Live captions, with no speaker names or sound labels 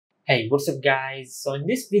Hey, what's up guys? So in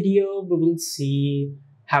this video, we will see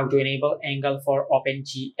how to enable angle for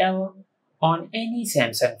OpenGL on any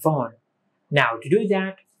Samsung phone. Now to do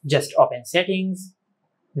that, just open settings,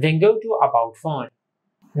 then go to about phone.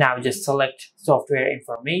 Now just select software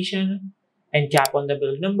information and tap on the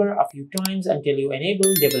build number a few times until you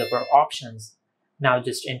enable developer options. Now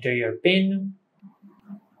just enter your PIN,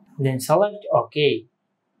 then select OK.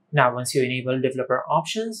 Now once you enable developer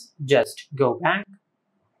options, just go back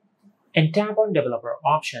and tap on developer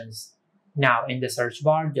options. Now in the search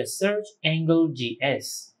bar, just search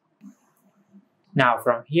AngleJS. Now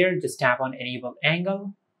from here, just tap on enable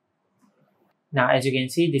angle. Now as you can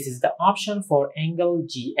see, this is the option for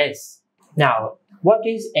AngleJS. Now what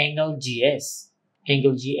is AngleJS?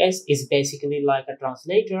 AngleJS is basically like a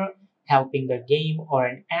translator helping a game or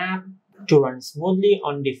an app to run smoothly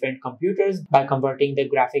on different computers by converting the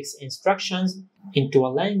graphics instructions into a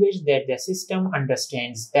language that the system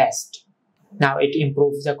understands best. Now it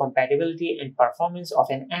improves the compatibility and performance of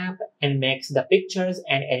an app and makes the pictures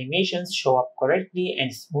and animations show up correctly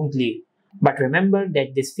and smoothly. But remember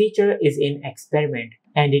that this feature is in experiment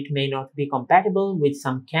and it may not be compatible with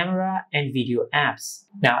some camera and video apps.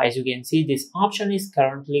 Now as you can see, this option is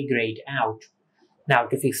currently grayed out. Now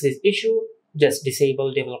to fix this issue, just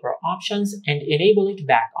disable developer options and enable it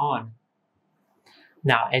back on.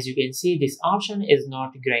 Now as you can see, this option is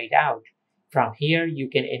not grayed out. From here you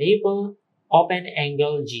can enable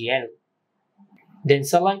OpenGL. Then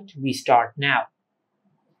select Restart Now.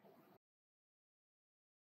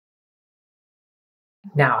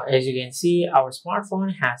 Now as you can see, our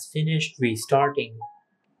smartphone has finished restarting.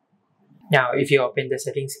 Now if you open the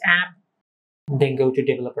Settings app, then go to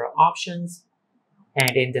Developer Options,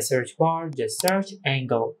 and in the search bar, just search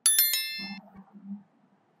Angle.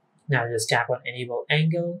 Now just tap on Enable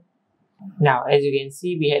Angle. Now as you can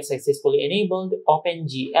see, we have successfully enabled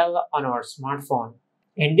OpenGL on our smartphone.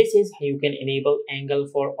 And this is how you can enable angle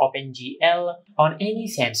for OpenGL on any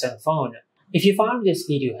Samsung phone. If you found this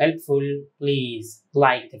video helpful, please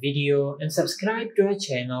like the video and subscribe to our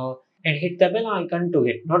channel and hit the bell icon to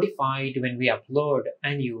get notified when we upload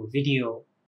a new video.